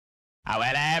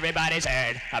Well, everybody's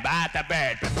heard about the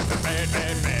bird. Bird,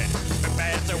 bird, bird.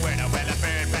 Bird's a word. Well, a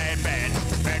bird, bird, bird.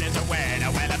 Bird is a word.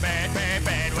 Well, a bird, bird,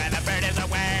 bird. Well, a bird is a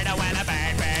word. Well, a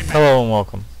bird, bird, bird. Hello and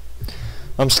welcome.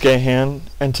 I'm Skahan,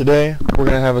 and today we're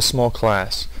going to have a small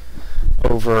class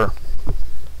over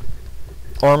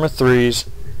Arma 3's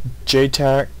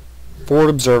JTAC, Forward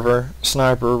Observer,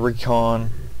 Sniper, Recon,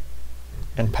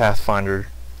 and Pathfinder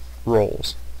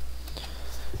roles.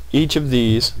 Each of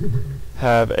these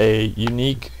have a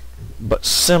unique but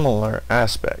similar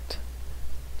aspect.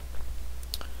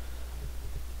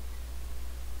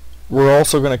 We're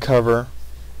also going to cover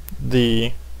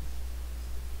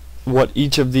what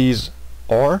each of these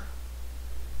are,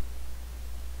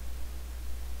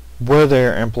 where they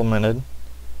are implemented,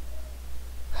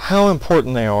 how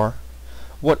important they are,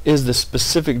 what is the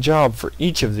specific job for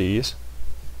each of these,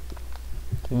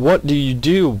 what do you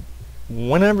do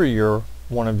whenever you're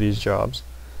one of these jobs.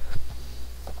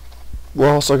 We're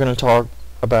also going to talk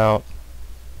about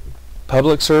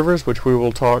public servers, which we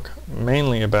will talk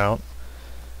mainly about.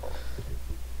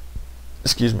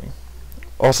 Excuse me.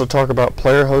 Also talk about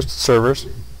player-hosted servers,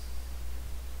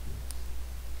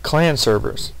 clan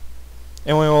servers,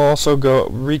 and we will also go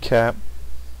recap.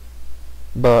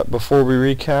 But before we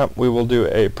recap, we will do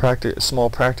a small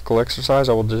practical exercise.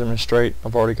 I will demonstrate.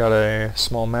 I've already got a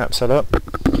small map set up,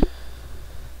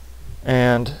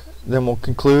 and then we'll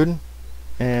conclude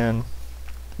and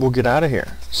we'll get out of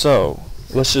here. So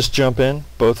let's just jump in,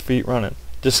 both feet running.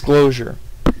 Disclosure.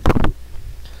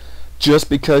 Just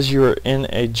because you're in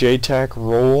a JTAC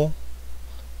role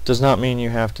does not mean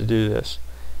you have to do this.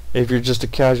 If you're just a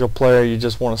casual player, you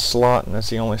just want a slot and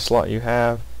that's the only slot you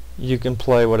have, you can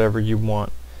play whatever you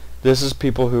want. This is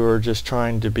people who are just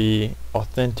trying to be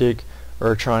authentic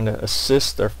or trying to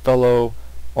assist their fellow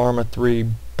Arma 3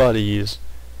 buddies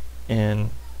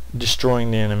in destroying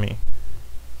the enemy.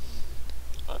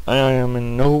 I am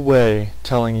in no way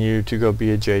telling you to go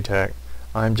be a JTAC.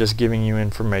 I'm just giving you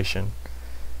information.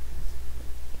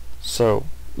 So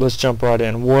let's jump right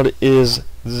in. What is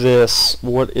this?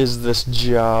 What is this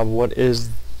job? What is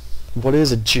a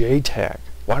JTAC?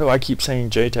 Why do I keep saying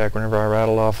JTAC whenever I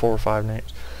rattle off 4 or 5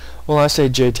 names? Well, I say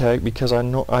JTAC because I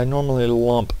normally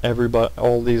lump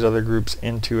all these other groups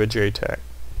into a JTAC.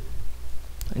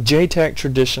 JTAC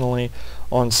traditionally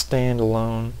on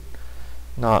standalone,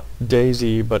 not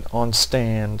DayZ, but on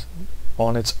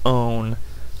its own,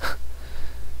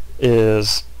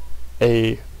 is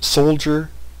a soldier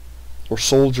or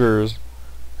soldiers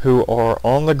who are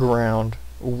on the ground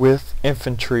with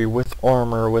infantry, with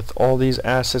armor, with all these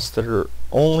assets that are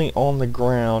only on the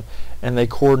ground, and they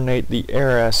coordinate the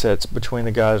air assets between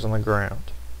the guys on the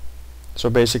ground. So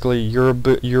basically you're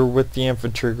with the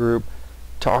infantry group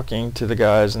talking to the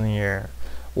guys in the air,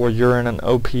 or you're in an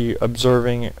OP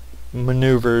observing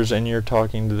maneuvers and you're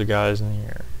talking to the guys in the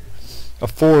air. A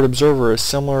forward observer is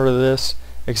similar to this,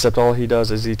 except all he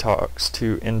does is he talks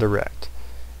to indirect.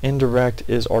 Indirect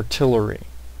is artillery,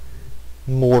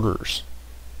 mortars,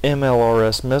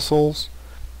 MLRS missiles,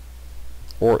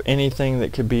 or anything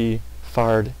that could be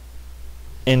fired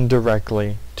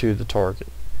indirectly to the target.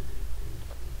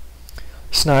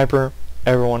 Sniper,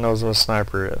 everyone knows what a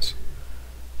sniper is.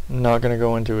 Not going to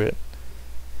go into it.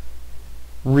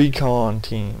 Recon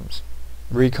teams.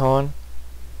 Recon,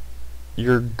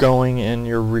 you're going and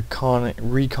you're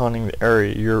reconning the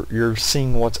area. You're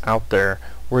seeing what's out there.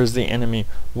 Where's the enemy?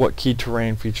 What key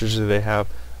terrain features do they have?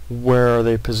 Where are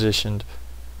they positioned?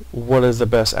 What is the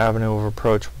best avenue of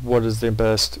approach? What is the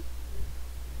best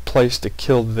place to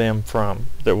kill them from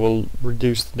that will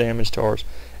reduce the damage to ours?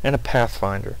 And a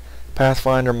Pathfinder.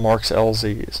 Pathfinder marks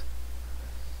LZs.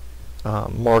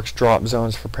 Marks drop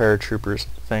zones for paratroopers,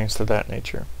 things to that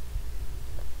nature.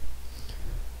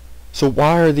 So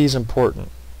why are these important?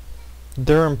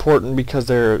 They're important because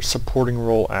they're a supporting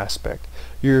role aspect.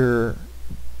 Your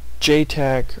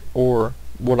JTAC, or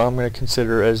what I'm going to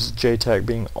consider as JTAC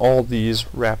being all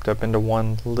these wrapped up into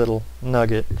one little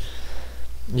nugget.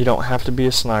 You don't have to be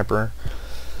a sniper,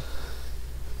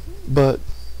 but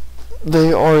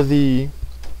they are the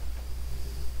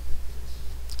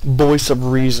voice of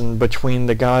reason between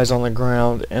the guys on the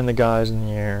ground and the guys in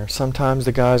the air. Sometimes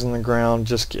the guys on the ground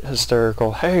just get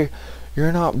hysterical. Hey,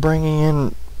 you're not bringing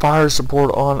in fire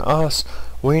support on us.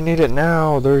 We need it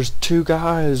now. There's 2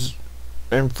 guys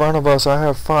in front of us. I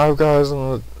have 5 guys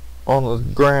on the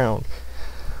ground.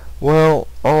 Well,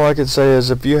 all I could say is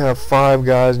if you have 5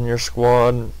 guys in your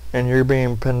squad and you're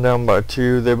being pinned down by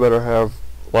 2, they better have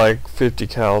like 50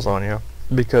 cals on you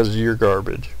because you're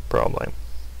garbage, probably.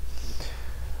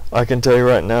 I can tell you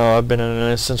right now, I've been in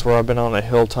an instance where I've been on a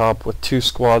hilltop with 2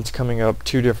 squads coming up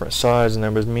 2 different sides, and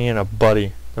there was me and a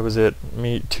buddy That was it.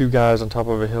 Me, two guys on top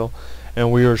of a hill,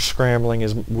 and we were scrambling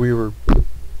as we were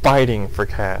fighting for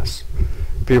Cass.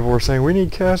 People were saying, we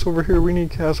need Cass over here, we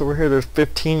need Cass over here. There's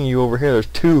 15 of you over here, there's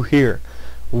 2 here.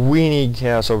 We need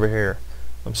Cass over here.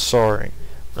 I'm sorry.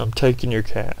 I'm taking your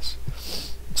Cass.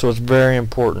 So it's very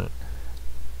important.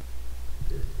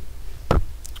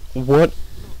 What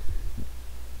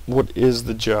is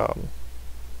the job?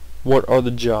 What are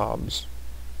the jobs?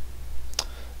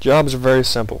 Jobs are very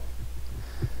simple.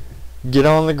 Get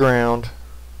on the ground,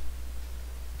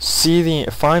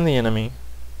 find the enemy,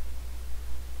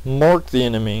 mark the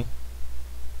enemy,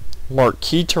 mark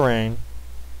key terrain,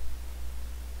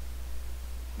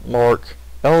 mark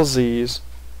LZs,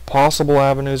 possible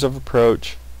avenues of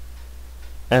approach,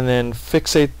 and then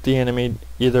fixate the enemy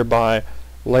either by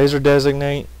laser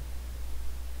designate,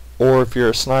 or if you're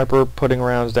a sniper, putting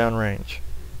rounds downrange,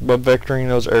 but vectoring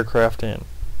those aircraft in.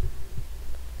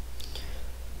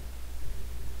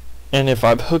 And if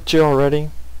I've hooked you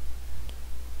already,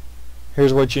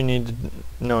 here's what you need to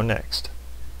know next.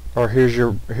 Or here's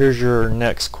your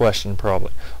next question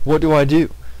probably. What do I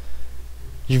do?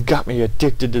 You've got me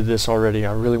addicted to this already.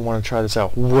 I really want to try this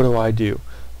out. What do I do?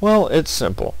 Well, it's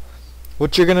simple.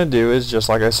 What you're going to do is, just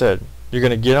like I said, you're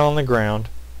going to get on the ground,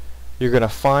 you're going to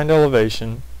find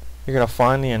elevation, you're going to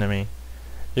find the enemy,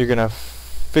 you're going to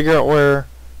figure out where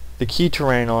the key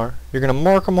terrain are, you're going to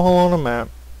mark them all on a map,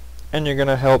 and you're going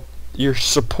to help. You're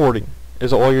supporting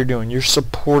is all you're doing. You're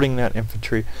supporting that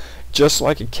infantry. Just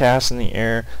like a Cass in the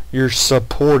air, you're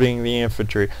supporting the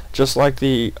infantry. Just like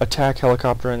the attack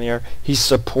helicopter in the air, he's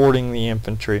supporting the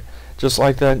infantry. Just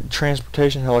like that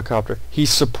transportation helicopter, he's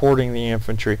supporting the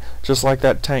infantry. Just like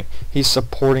that tank, he's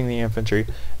supporting the infantry.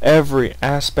 Every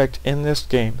aspect in this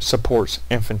game supports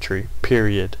infantry,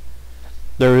 period.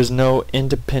 There is no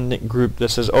independent group that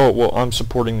says, oh, well, I'm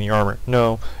supporting the armor.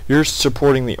 No, you're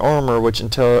supporting the armor, which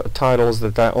entitles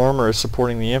that armor is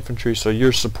supporting the infantry, so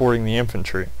you're supporting the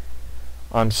infantry.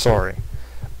 I'm sorry,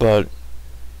 but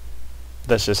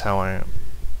that's just how I am.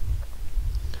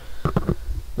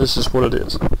 This is what it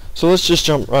is. So let's just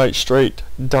jump right straight,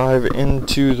 dive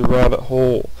into the rabbit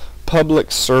hole.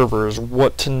 Public servers,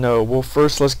 what to know. Well,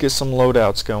 first let's get some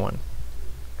loadouts going.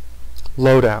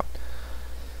 Loadout.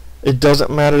 It doesn't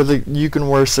matter that you can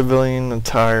wear civilian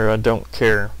attire, I don't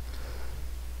care.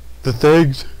 The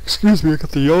things, excuse me, I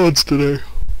got the yawns today.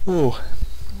 Oh.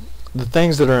 The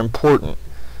things that are important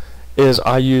is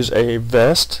I use a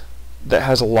vest that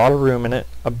has a lot of room in it,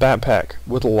 a backpack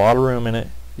with a lot of room in it.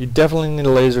 You definitely need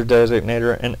a laser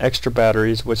designator and extra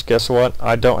batteries, which guess what?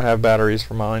 I don't have batteries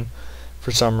for mine for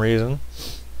some reason.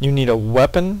 You need a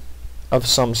weapon of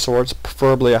some sorts,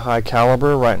 preferably a high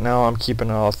caliber. Right now I'm keeping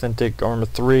an authentic Arma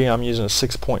 3. I'm using a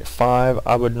 6.5.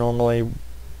 I would normally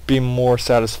be more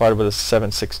satisfied with a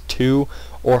 7.62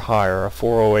 or higher, a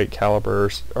 408 caliber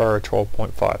or a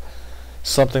 12.5.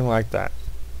 Something like that.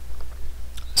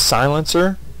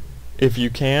 Silencer, if you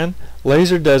can.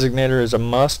 Laser designator is a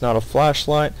must, not a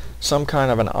flashlight. Some kind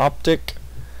of an optic.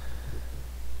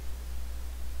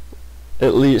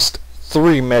 At least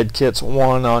 3 med kits,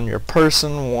 1 on your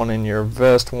person, 1 in your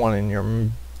vest, 1 in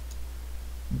your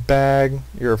bag,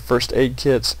 your first aid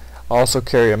kits. I also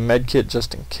carry a med kit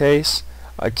just in case.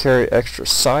 I carry extra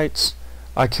sights.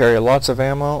 I carry lots of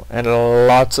ammo and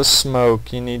lots of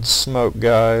smoke. You need smoke,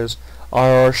 guys.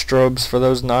 IR strobes for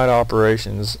those night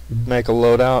operations. Make a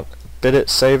loadout, bid it,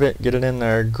 save it, get it in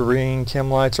there. Green chem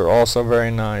lights are also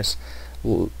very nice,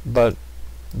 but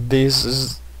this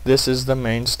is the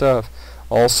main stuff.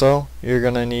 Also, you're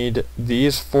going to need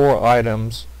these 4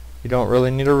 items. You don't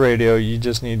really need a radio, you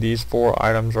just need these 4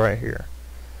 items right here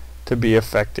to be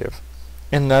effective.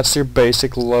 And that's your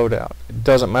basic loadout. It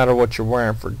doesn't matter what you're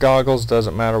wearing for goggles,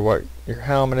 doesn't matter what your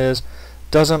helmet is,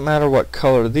 doesn't matter what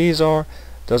color these are,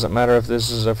 doesn't matter if this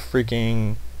is a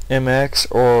freaking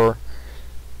MX or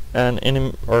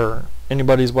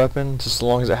anybody's weapon, just as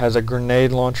long as it has a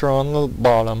grenade launcher on the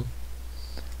bottom.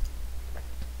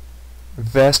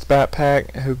 Vest,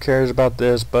 backpack, who cares about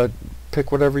this, but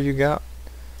pick whatever you got.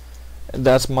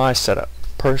 That's my setup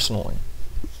personally.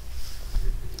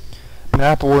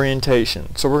 Map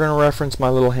orientation. So we're going to reference my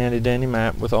little handy dandy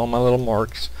map with all my little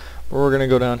marks, but we're going to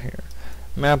go down here.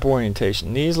 Map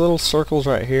orientation. These little circles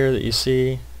right here that you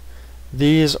see,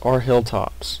 these are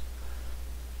hilltops.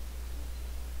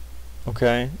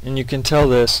 Okay, and you can tell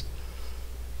this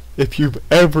if you've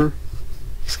ever,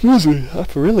 excuse me,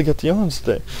 I've really got the yawns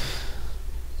today.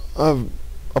 I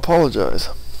apologize.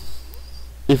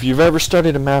 If you've ever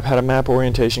studied a map, had a map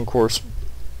orientation course,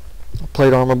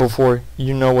 played Arma before,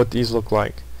 you know what these look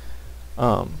like.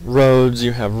 Roads,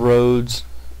 you have roads,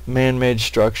 man-made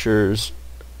structures,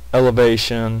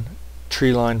 elevation,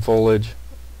 tree line foliage,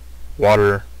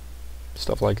 water,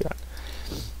 stuff like that.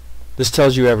 This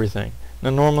tells you everything. Now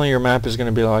normally your map is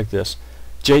going to be like this.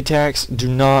 JTACs, do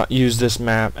not use this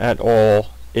map at all.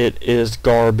 It is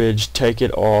garbage. Take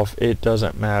it off. It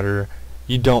doesn't matter.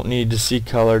 You don't need to see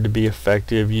color to be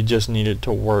effective. You just need it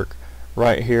to work.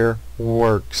 Right here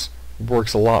works.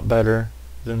 Works a lot better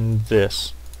than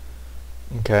this.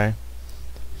 Okay.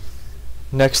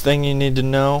 Next thing you need to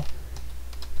know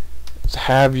is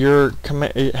have your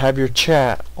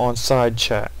chat on side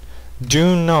chat.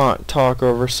 Do not talk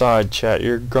over side chat.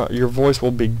 Your voice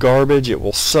will be garbage. It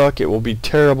will suck. It will be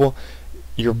terrible.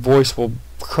 Your voice will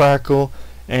crackle,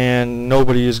 and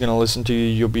nobody is going to listen to you.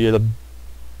 You'll be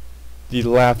the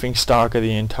laughing stock of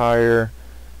the entire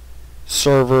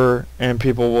server, and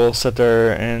people will sit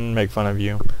there and make fun of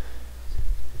you.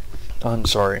 I'm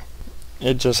sorry.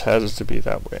 It just has to be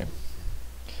that way.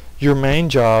 Your main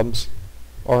jobs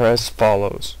are as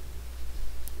follows.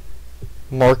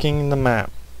 Marking the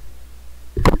map.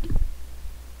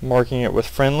 Marking it with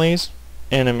friendlies,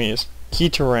 enemies, key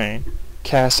terrain,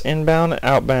 cast inbound and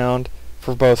outbound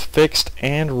for both fixed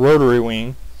and rotary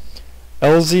wing,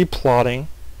 LZ plotting,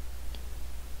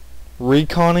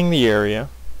 reconning the area,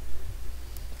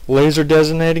 laser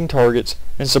designating targets,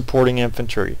 and supporting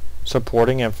infantry.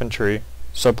 Supporting infantry.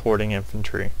 Supporting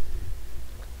infantry.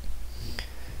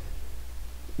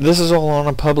 This is all on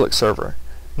a public server.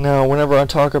 Now whenever I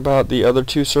talk about the other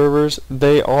two servers,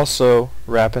 they also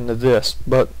wrap into this,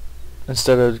 but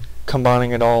instead of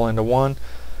combining it all into one,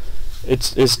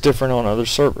 it's different on other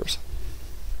servers.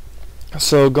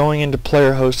 So going into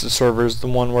player hosted servers, the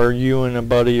one where you and a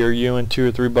buddy or you and 2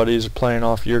 or 3 buddies are playing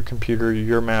off your computer,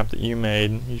 your map that you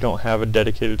made, you don't have a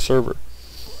dedicated server.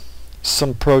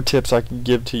 Some pro tips I can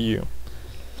give to you.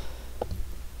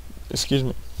 Excuse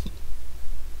me.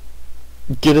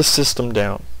 Get a system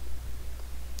down.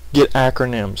 Get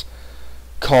acronyms,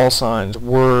 call signs,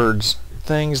 words,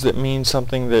 things that mean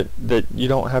something that you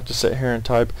don't have to sit here and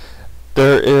type.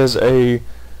 There is a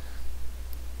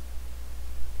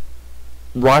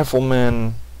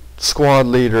rifleman, squad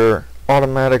leader,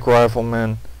 automatic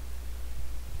rifleman,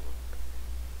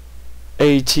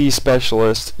 AT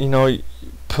specialist, you know,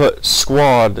 put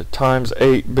squad times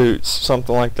 8 boots,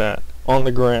 something like that, on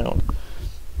the ground.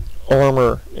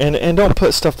 Armor, and don't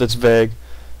put stuff that's vague.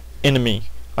 Enemy.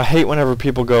 I hate whenever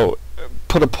people go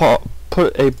put a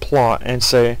plot and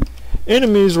say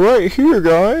enemies right here,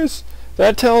 guys.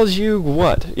 That tells you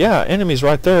what? Yeah, enemies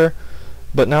right there.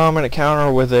 But now I'm going to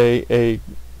counter with a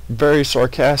very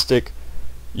sarcastic,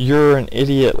 you're an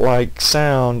idiot like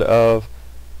sound of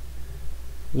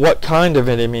what kind of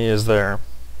enemy is there?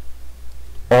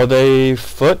 Are they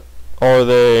foot? Are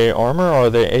they armor? Are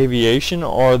they aviation?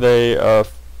 Are they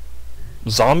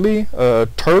zombie?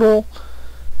 Turtle?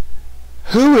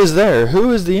 Who is there?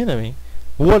 Who is the enemy?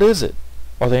 What is it?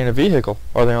 Are they in a vehicle?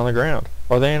 Are they on the ground?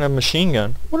 Are they in a machine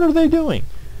gun? What are they doing?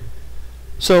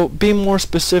 So be more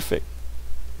specific.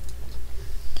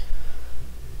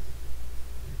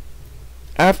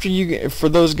 After you, for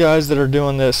those guys that are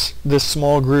doing this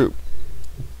small group,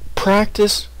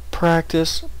 practice,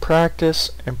 practice,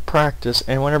 practice, and practice.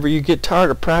 And whenever you get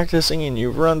tired of practicing and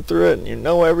you run through it and you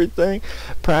know everything,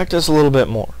 practice a little bit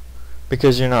more,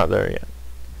 because you're not there yet.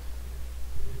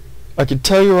 I can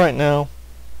tell you right now,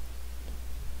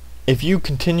 if you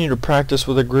continue to practice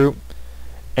with a group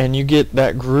and you get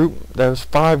that group, those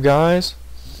 5 guys,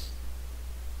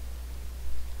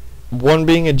 1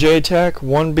 being a JTAC,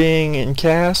 1 being in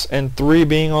CAS, and 3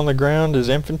 being on the ground as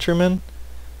infantrymen,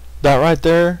 that right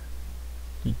there,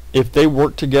 if they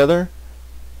work together,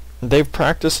 they've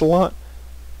practiced a lot,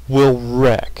 will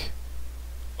wreck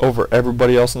over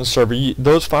everybody else in the server.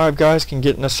 Those 5 guys can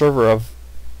get in a server of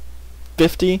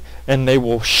 50 and they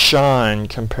will shine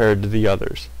compared to the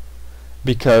others,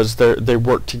 because they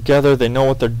work together, they know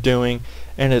what they're doing,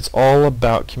 and it's all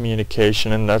about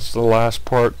communication. And that's the last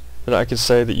part that I could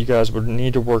say that you guys would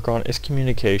need to work on, is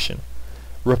communication.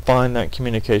 Refine that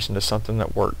communication to something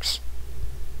that works.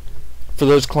 For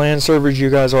those clan servers,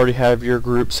 you guys already have your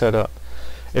group set up.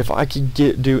 If I could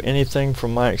do anything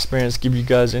from my experience, give you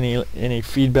guys any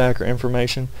feedback or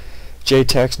information,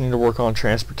 JTACs need to work on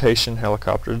transportation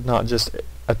helicopters, not just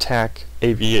attack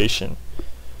aviation.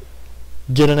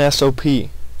 Get an SOP, a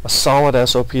solid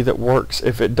SOP that works.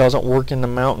 If it doesn't work in the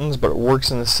mountains but it works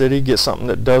in the city, get something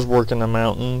that does work in the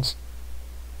mountains,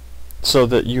 so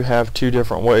that you have 2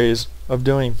 different ways of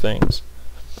doing things.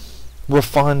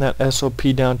 Refine that SOP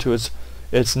down to its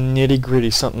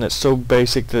nitty-gritty, something that's so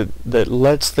basic that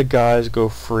lets the guys go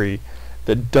free,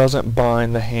 that doesn't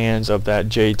bind the hands of that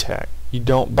JTAC. You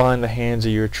don't bind the hands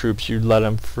of your troops. You let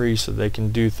them free so they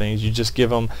can do things. You just give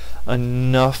them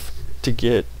enough to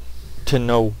get to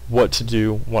know what to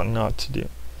do, what not to do.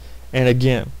 And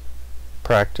again,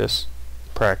 practice,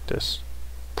 practice,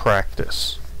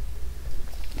 practice.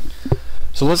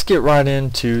 So let's get right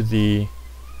into the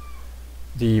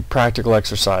practical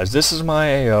exercise. This is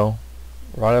my AO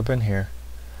right up in here.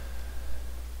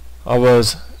 I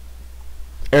was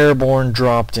airborne,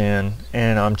 dropped in,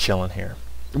 and I'm chilling here.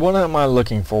 What am I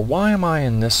looking for? Why am I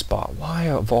in this spot? Why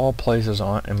of all places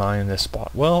am I in this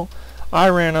spot? Well, I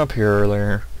ran up here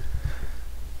earlier,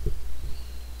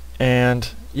 and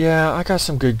yeah, I got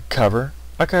some good cover.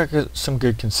 I got some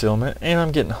good concealment, and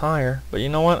I'm getting higher, but you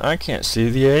know what? I can't see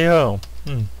the AO.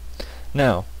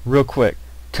 Now, real quick,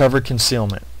 cover,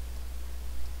 concealment.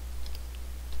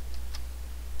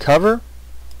 Cover,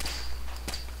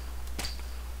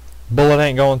 bullet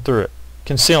ain't going through it.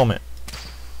 Concealment,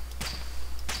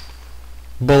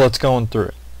 bullets going through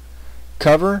it.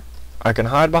 Cover, I can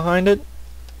hide behind it,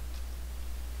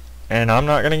 and I'm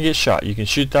not going to get shot. You can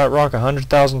shoot that rock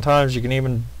 100,000 times. You can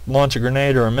even launch a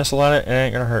grenade or a missile at it. It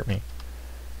ain't going to hurt me.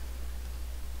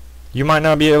 You might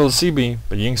not be able to see me,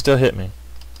 but you can still hit me.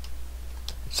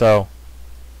 So,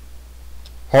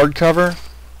 hard cover,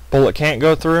 bullet can't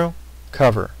go through,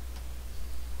 cover.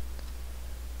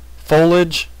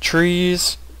 Foliage,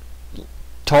 trees,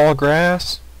 tall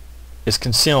grass is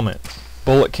concealment.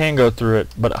 Bullet can go through it,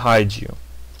 but it hides you.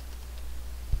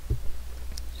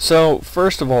 So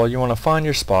first of all, you want to find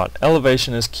your spot.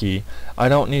 Elevation is key. I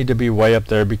don't need to be way up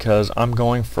there because I'm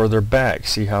going further back.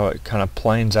 See how it kind of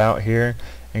planes out here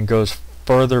and goes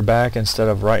further back instead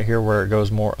of right here where it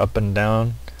goes more up and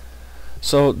down.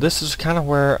 So this is kind of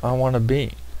where I want to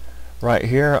be. Right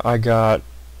here I got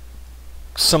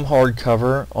some hard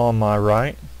cover on my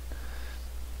right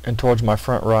and towards my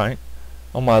front right.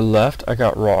 On my left I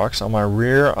got rocks. On my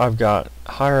rear I've got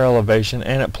higher elevation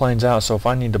and it planes out, so if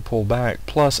I need to pull back.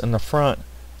 Plus in the front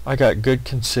I got good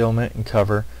concealment and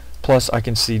cover. Plus I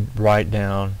can see right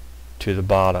down to the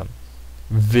bottom,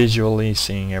 visually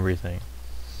seeing everything.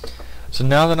 So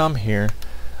now that I'm here,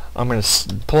 I'm going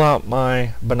to pull out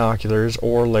my binoculars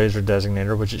or laser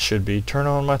designator, which it should be, turn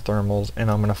on my thermals,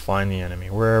 and I'm going to find the enemy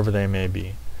wherever they may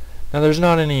be. Now there's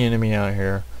not any enemy out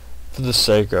here for the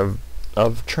sake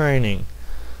of training,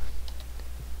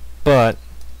 but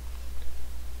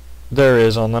there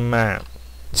is on the map.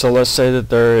 So let's say that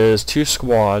there is 2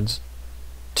 squads,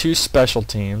 2 special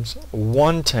teams,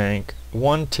 1 tank,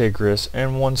 1 Tigris,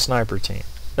 and 1 sniper team.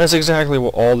 That's exactly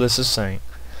what all this is saying.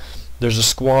 There's a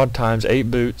squad times 8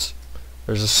 boots.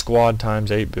 There's a squad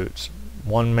times 8 boots.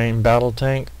 1 main battle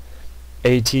tank,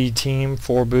 AT team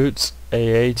 4 boots,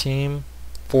 AA team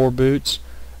 4 boots,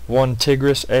 1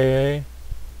 Tigris AA,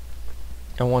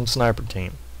 and 1 sniper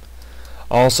team.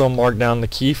 Also mark down the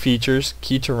key features,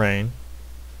 key terrain.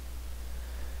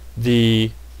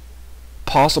 The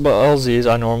possible LZs,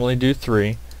 I normally do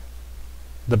 3.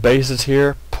 The bases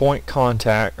here, point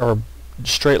contact or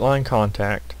straight line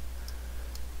contact,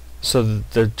 so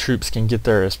that the troops can get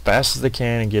there as fast as they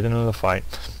can and get into the fight.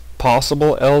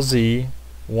 Possible LZ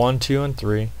 1, 2, and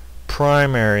 3.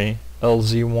 Primary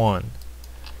LZ 1.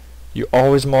 You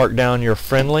always mark down your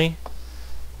friendly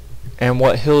and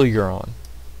what hill you're on.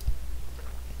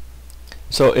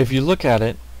 So if you look at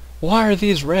it, why are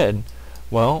these red?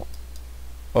 Well,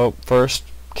 first,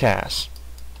 CAS.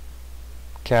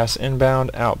 CAS inbound,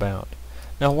 outbound.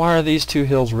 Now why are these 2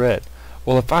 hills red?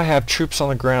 Well, if I have troops on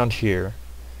the ground here,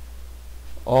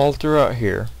 all throughout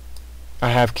here, I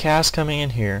have CAS coming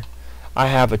in here, I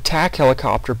have attack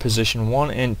helicopter position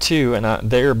 1 and 2, and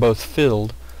they are both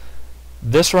filled.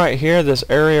 This right here, this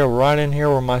area right in here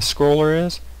where my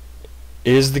scroller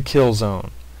is the kill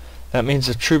zone. That means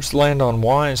if troops land on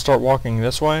Y and start walking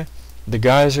this way, the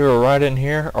guys who are right in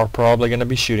here are probably going to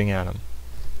be shooting at them.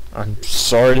 I'm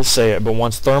sorry to say it, but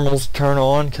once thermals turn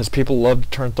on, because people love to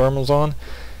turn thermals on,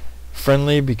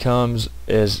 friendly becomes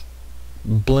as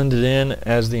blended in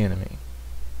as the enemy.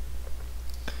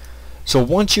 So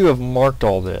once you have marked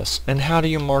all this, and how do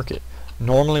you mark it?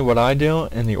 Normally what I do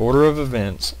in the order of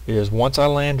events is once I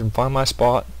land and find my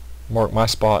spot, mark my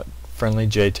spot friendly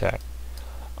JTAC.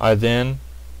 I then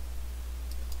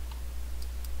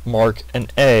mark an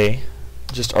A,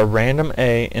 just a random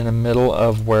A in the middle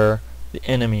of where the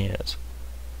enemy is.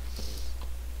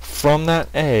 From that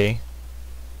A,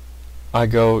 I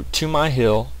go to my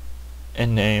hill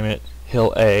and name it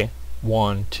Hill A,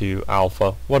 1, 2,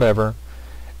 Alpha, whatever,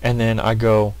 and then I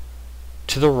go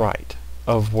to the right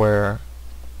of where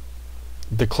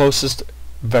the closest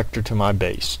vector to my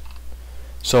base.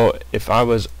 So if I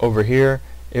was over here,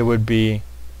 it would be,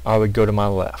 I would go to my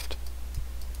left.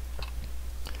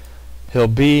 Hill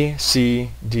B,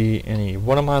 C, D, and E.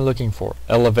 What am I looking for?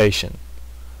 Elevation.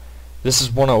 This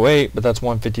is 108, but that's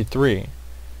 153.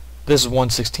 This is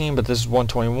 116, but this is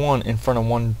 121 in front of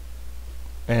 1,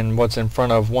 and what's in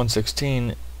front of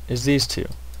 116 is these two.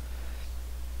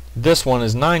 This one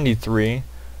is 93.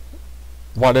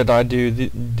 Why did I do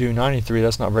 93?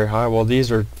 That's not very high. Well,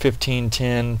 these are 15,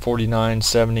 10, 49,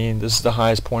 70. This is the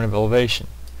highest point of elevation.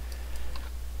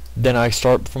 Then I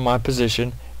start from my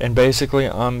position, and basically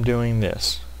I'm doing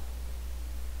this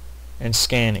and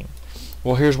scanning.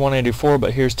 Well, here's 184,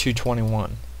 but here's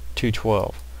 221,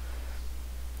 212.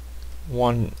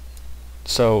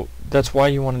 So that's why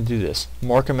you want to do this.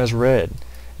 Mark them as red.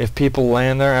 If people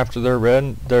land there after they're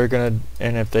red, they're gonna,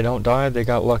 and if they don't die, they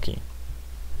got lucky.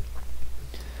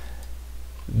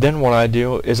 Then what I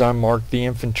do is I mark the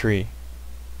infantry.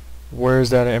 Where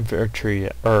is that infantry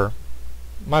at?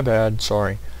 My bad,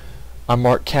 sorry. I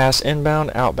mark CAS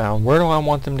inbound, outbound. Where do I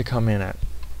want them to come in at?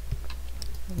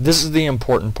 This is the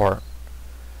important part.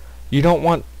 You don't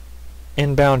want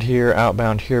inbound here,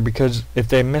 outbound here, because if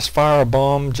they misfire a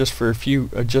bomb just for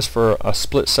a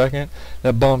split second,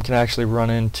 that bomb can actually run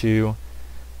into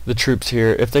the troops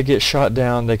here. If they get shot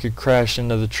down, they could crash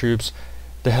into the troops.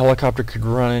 The helicopter could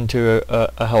run into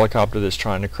a helicopter that's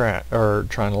trying to crash or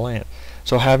trying to land.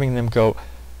 So having them go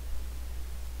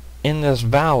in this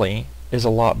valley is a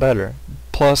lot better.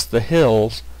 Plus the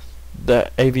hills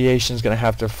that aviation is going to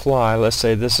have to fly. Let's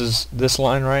say this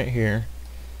line right here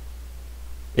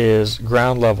is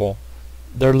ground level.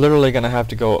 They're literally going to have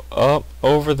to go up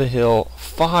over the hill,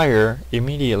 fire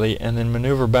immediately, and then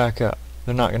maneuver back up.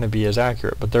 They're not going to be as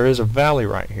accurate, but there is a valley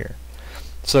right here.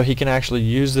 So he can actually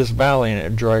use this valley, and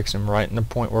it directs him right in the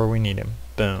point where we need him.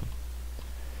 Boom.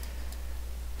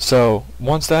 So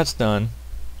once that's done,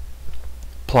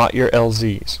 plot your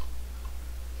LZs.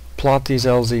 Plot these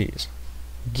LZs.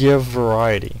 Give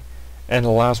variety. And the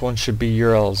last one should be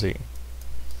your LZ.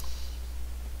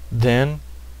 Then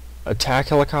attack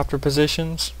helicopter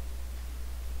positions,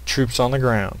 troops on the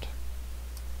ground.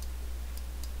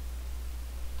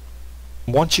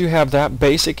 Once you have that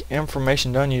basic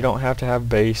information done, you don't have to have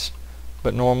base,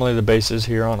 but normally the base is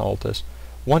here on Altus.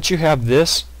 Once you have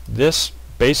this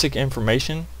basic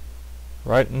information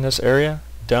right in this area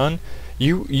done,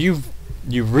 you've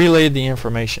relayed the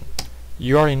information.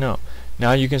 You already know.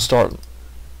 Now you can start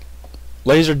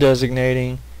laser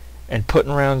designating and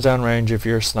putting rounds down range if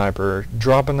you're a sniper,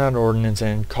 dropping that ordnance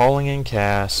in, calling in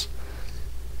CAS,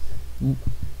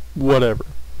 whatever.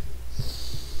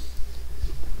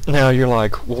 Now you're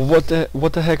like, well, what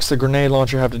the heck's the grenade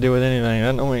launcher have to do with anything?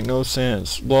 That don't make no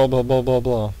sense. Blah blah blah blah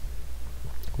blah.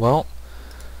 Well,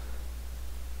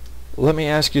 let me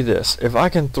ask you this: if I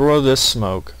can throw this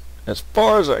smoke as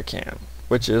far as I can,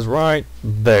 which is right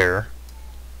there,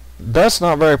 that's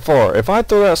not very far. If I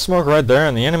throw that smoke right there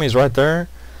and the enemy's right there,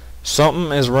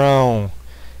 something is wrong.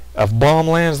 If a bomb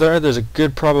lands there, there's a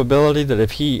good probability that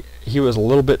if he was a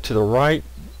little bit to the right,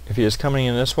 if he was coming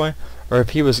in this way, or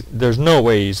if he was, there's no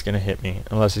way he's going to hit me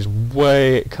unless he's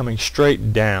way coming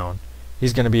straight down.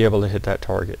 He's going to be able to hit that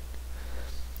target.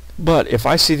 But if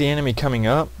I see the enemy coming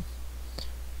up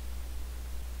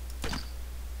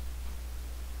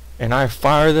and I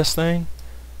fire this thing,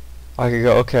 I could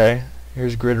go, okay,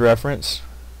 here's grid reference.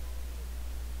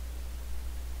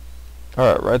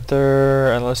 Alright, right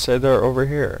there, and let's say they're over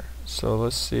here. So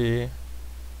let's see.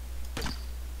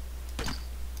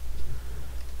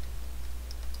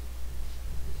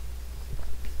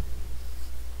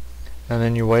 And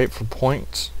then you wait for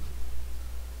points.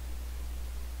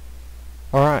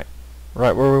 Alright,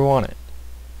 right where we want it.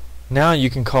 Now you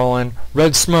can call in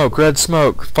red smoke,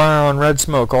 fire on red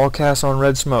smoke, all CAS on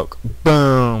red smoke.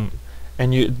 Boom!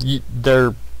 And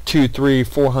they're 200, 300,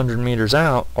 400 meters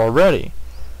out already.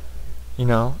 You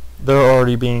know, they're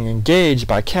already being engaged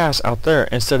by CAS out there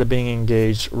instead of being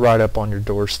engaged right up on your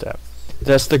doorstep.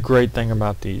 That's the great thing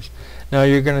about these. Now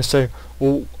you're going to say,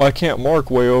 well, I can't mark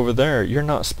way over there. You're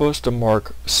not supposed to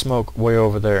mark smoke way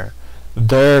over there.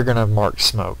 They're going to mark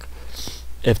smoke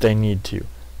if they need to.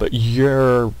 But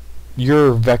you're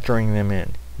vectoring them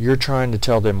in. You're trying to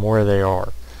tell them where they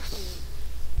are.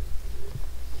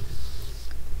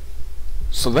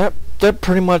 So that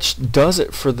pretty much does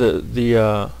it for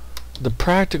the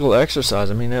practical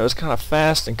exercise. I mean, it was kind of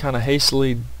fast and kind of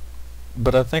hastily,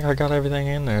 but I think I got everything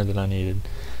in there that I needed,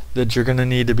 that you're going to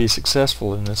need to be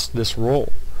successful in this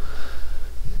role.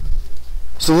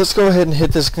 So let's go ahead and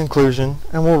hit this conclusion,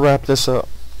 and we'll wrap this up.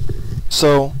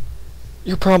 So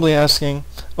you're probably asking,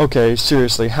 okay,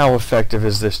 seriously, how effective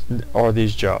are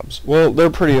these jobs? Well, they're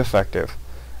pretty effective.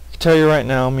 I can tell you right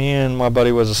now, me and my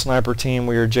buddy was a sniper team.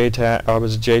 We were JTAC. I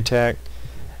was a JTAC,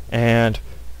 and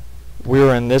we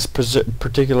were in this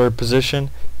particular position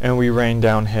and we rained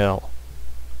downhill.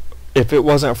 If it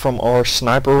wasn't from our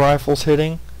sniper rifles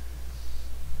hitting,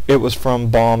 it was from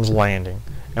bombs landing.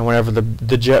 And whenever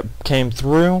the jet came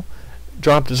through,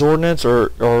 dropped his ordnance or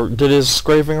did his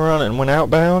scraping run and went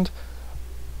outbound,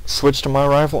 switched to my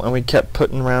rifle, and we kept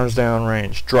putting rounds down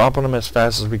range, dropping them as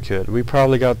fast as we could. We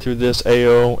probably got through this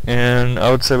AO in,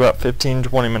 I would say, about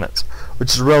 15-20 minutes,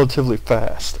 which is relatively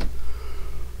fast.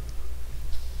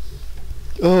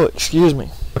 Oh, excuse me.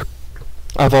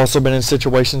 I've also been in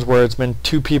situations where it's been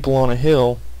two people on a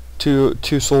hill, two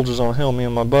soldiers on a hill, me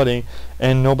and my buddy,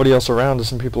 and nobody else around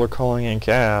us, and people are calling in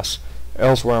gas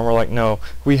elsewhere, and we're like, no,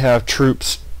 we have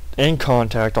troops in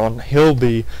contact on Hill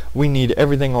B. We need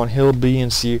everything on Hill B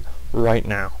and C right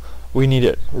now. We need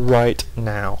it right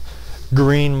now.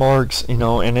 Green marks, you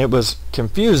know, and it was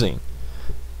confusing.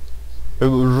 It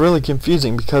was really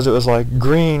confusing because it was like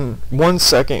green, 1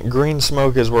 second green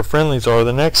smoke is where friendlies are,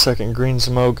 the next second green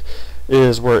smoke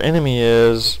is where enemy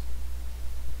is,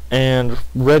 and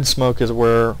red smoke is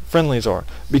where friendlies are,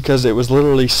 because it was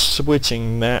literally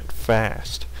switching that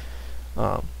fast.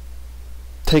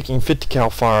 Taking 50 cal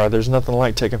fire, there's nothing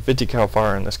like taking 50 cal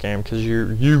fire in this game, because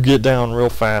you get down real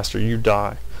fast or you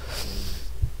die.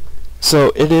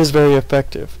 So it is very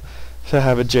effective to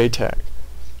have a JTAC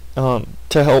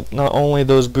to help not only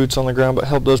those boots on the ground, but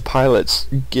help those pilots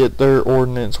get their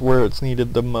ordnance where it's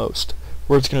needed the most,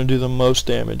 where it's going to do the most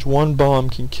damage. One bomb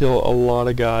can kill a lot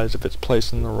of guys if it's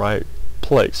placed in the right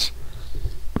place.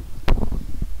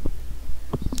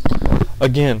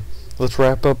 Again, let's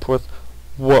wrap up with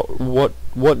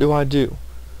what do I do?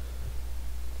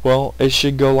 Well, it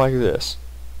should go like this.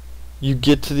 You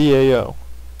get to the AO.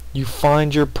 You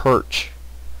find your perch.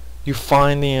 You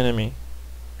find the enemy.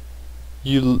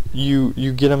 You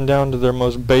get them down to their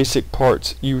most basic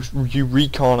parts. You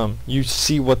recon them. You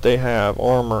see what they have,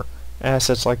 armor,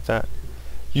 assets like that.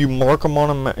 You mark them on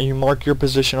a map. You mark your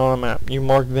position on a map. You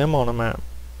mark them on a map.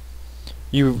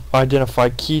 You identify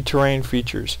key terrain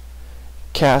features.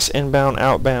 Cast inbound,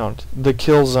 outbound, the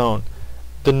kill zone,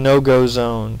 the no-go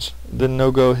zones, the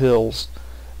no-go hills,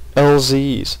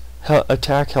 LZs,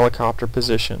 attack helicopter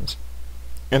positions,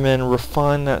 and then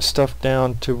refine that stuff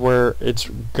down to where it's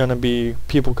gonna be,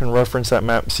 people can reference that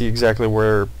map, see exactly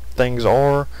where things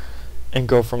are, and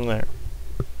go from there.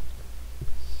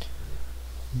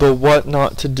 But what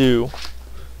not to do?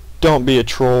 Don't be a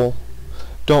troll.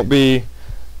 Don't be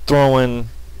throwing,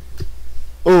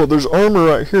 oh, there's armor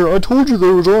right here. I told you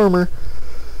there was armor.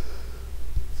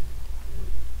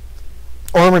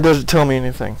 Armor doesn't tell me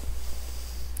anything.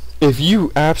 If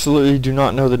you absolutely do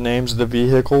not know the names of the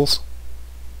vehicles,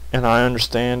 and I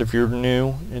understand if you're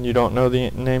new and you don't know the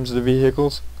names of the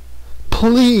vehicles,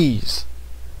 please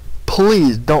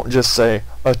don't just say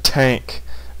a tank,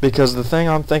 because the thing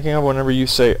I'm thinking of whenever you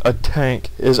say a tank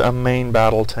is a main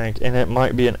battle tank, and it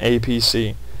might be an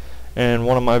APC. And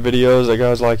one of my videos, that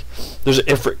guy's like, there's an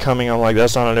Ifrit coming. I'm like,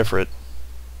 that's not an Ifrit.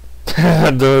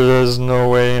 There's no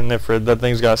way an Ifrit. That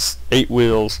thing's got 8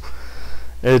 wheels.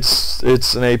 It's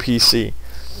an APC.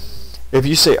 If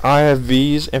you say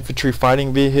IFVs, infantry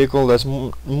fighting vehicle, that's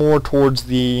more towards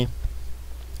the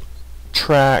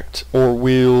tracked or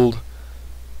wheeled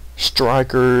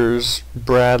Strikers,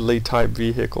 Bradley type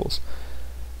vehicles.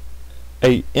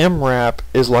 A MRAP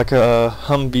is like a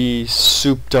Humvee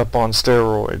souped up on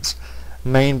steroids.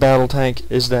 Main battle tank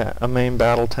is that, a main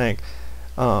battle tank.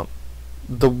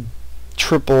 The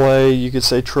AAA, you could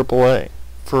say AAA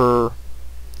for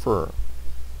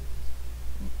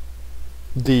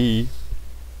the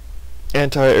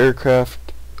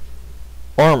anti-aircraft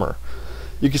armor.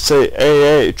 You could say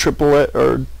AA, AAA,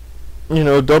 or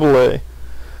AA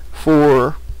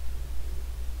for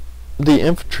the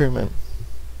infantrymen.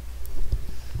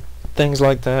 Things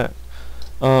like that.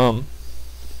 Don't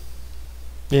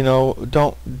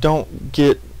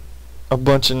get a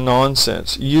bunch of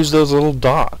nonsense. Use those little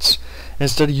dots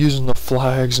instead of using the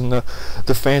flags and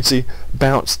the fancy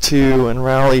bounce to and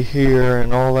rally here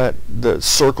and all that, the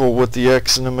circle with the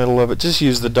X in the middle of it. Just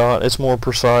use the dot. It's more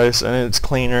precise and it's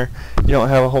cleaner. You don't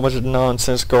have a whole bunch of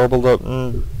nonsense garbled up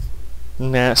and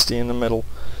nasty in the middle.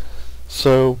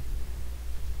 So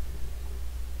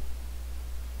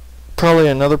probably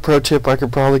another pro tip I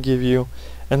could probably give you,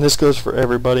 and this goes for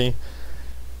everybody: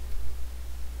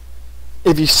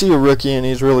 if you see a rookie and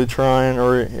he's really trying,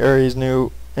 or he's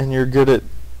new and you're good at,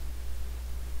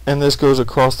 and this goes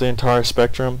across the entire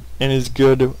spectrum, and he's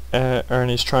good at, and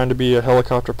he's trying to be a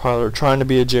helicopter pilot or trying to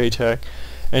be a JTAC,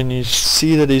 and you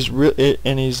see that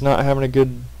he's not having a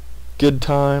good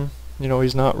time,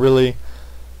 he's not really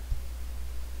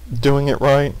doing it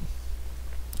right,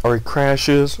 or he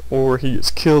crashes, or he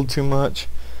gets killed too much,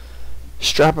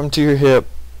 strap him to your hip,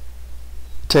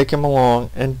 take him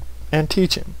along, and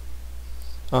teach him.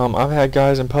 I've had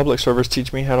guys in public service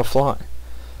teach me how to fly.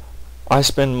 I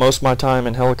spend most of my time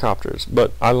in helicopters,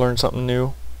 but I learn something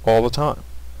new all the time.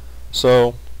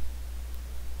 So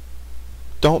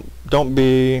don't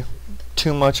be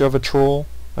too much of a troll,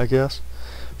 I guess.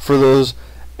 For those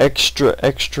extra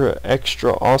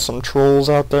awesome trolls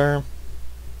out there,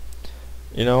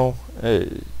 you know,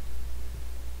 it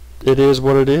is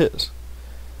what it is.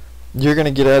 You're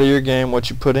gonna get out of your game what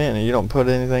you put in, and you don't put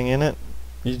anything in it,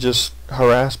 you just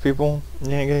harass people,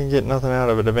 you ain't gonna get nothing out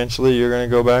of it. Eventually you're gonna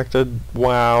go back to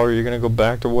WoW, or you're gonna go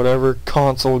back to whatever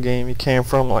console game you came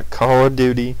from, like Call of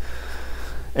Duty,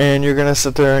 and you're gonna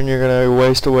sit there and you're gonna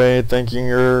waste away thinking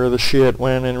you're the shit,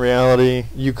 when in reality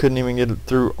you couldn't even get it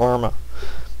through Arma.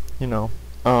 You know,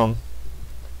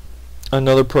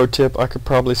 another pro tip I could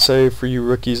probably say for you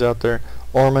rookies out there: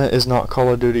 Arma is not Call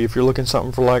of Duty. If you're looking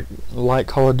something for like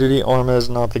Call of Duty, Arma is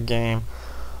not the game.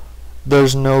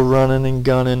 There's no running and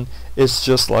gunning. It's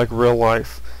just like real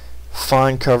life.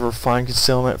 Find cover, find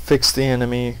concealment, fix the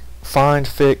enemy, find,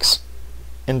 fix,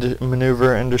 and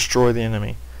maneuver and destroy the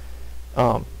enemy.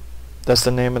 That's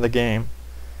the name of the game.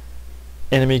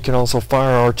 Enemy can also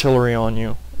fire artillery on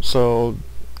you. So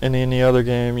in any other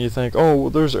game you think, oh, well,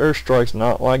 there's airstrikes.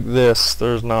 Not like this.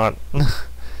 There's not.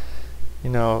 You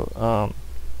know,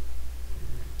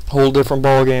 whole different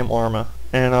ball game, Arma.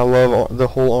 And I love the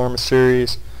whole Arma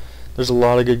series. There's a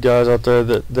lot of good guys out there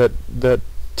that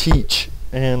teach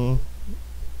and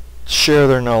share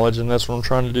their knowledge, and that's what I'm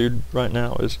trying to do right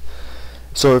now. Is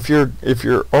so if you're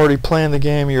already playing the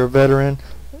game, you're a veteran,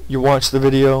 you watch the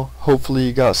video, hopefully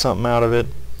you got something out of it.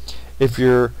 If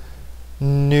you're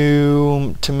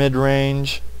new to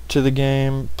mid-range to the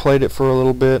game, played it for a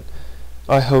little bit,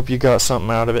 I hope you got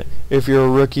something out of it. If you're a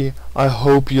rookie, I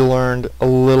hope you learned a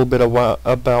little bit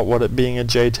about what it being a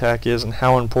JTAC is and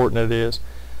how important it is.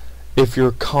 If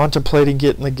you're contemplating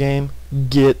getting the game,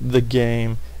 get the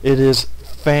game. It is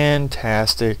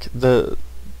fantastic. The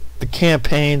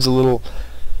campaign's a little,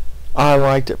 I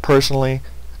liked it personally.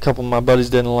 A couple of my buddies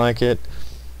didn't like it.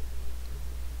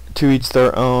 To each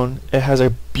their own. It has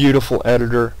a beautiful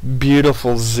editor,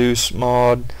 beautiful Zeus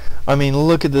mod. I mean,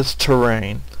 look at this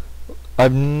terrain.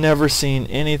 I've never seen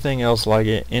anything else like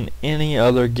it in any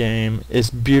other game. It's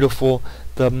beautiful.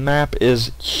 The map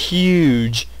is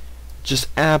huge. Just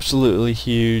absolutely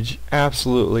huge,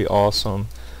 absolutely awesome.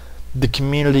 The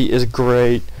community is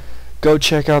great. Go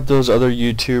check out those other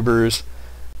YouTubers.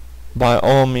 By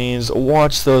all means,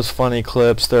 watch those funny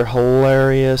clips. They're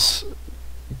hilarious.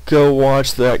 Go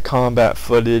watch that combat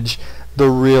footage,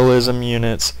 the realism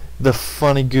units, the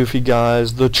funny goofy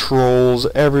guys, the trolls.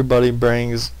 Everybody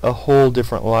brings a whole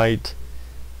different light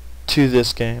to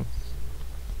this game.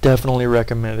 Definitely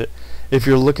recommend it. If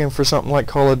you're looking for something like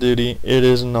Call of Duty, it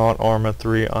is not Arma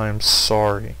 3. I'm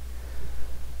sorry.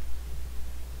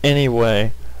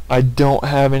 Anyway, I don't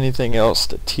have anything else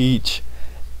to teach.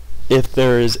 If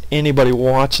there is anybody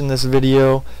watching this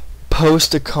video,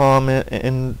 post a comment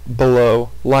in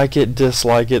below. Like it,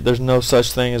 dislike it. There's no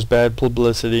such thing as bad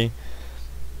publicity.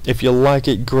 If you like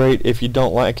it, great. If you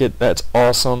don't like it, that's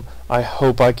awesome. I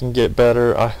hope I can get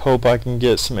better. I hope I can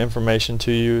get some information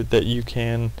to you that you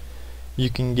can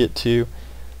get to.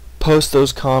 Post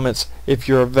those comments. If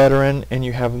you're a veteran and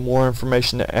you have more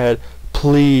information to add,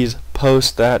 please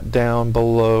post that down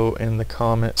below in the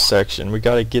comment section. We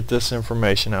got to get this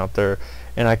information out there,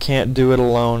 and I can't do it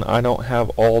alone. I don't have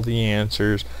all the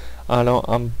answers.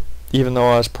 Even though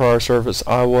I was prior service,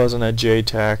 I wasn't a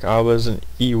JTAC. I was an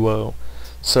EWO.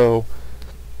 So,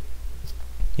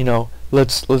 you know,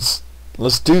 let's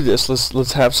do this.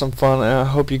 Let's have some fun, and I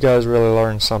hope you guys really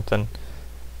learned something.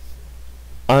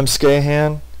 I'm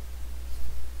Skahan.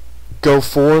 Go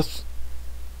forth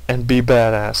and be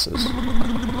badasses.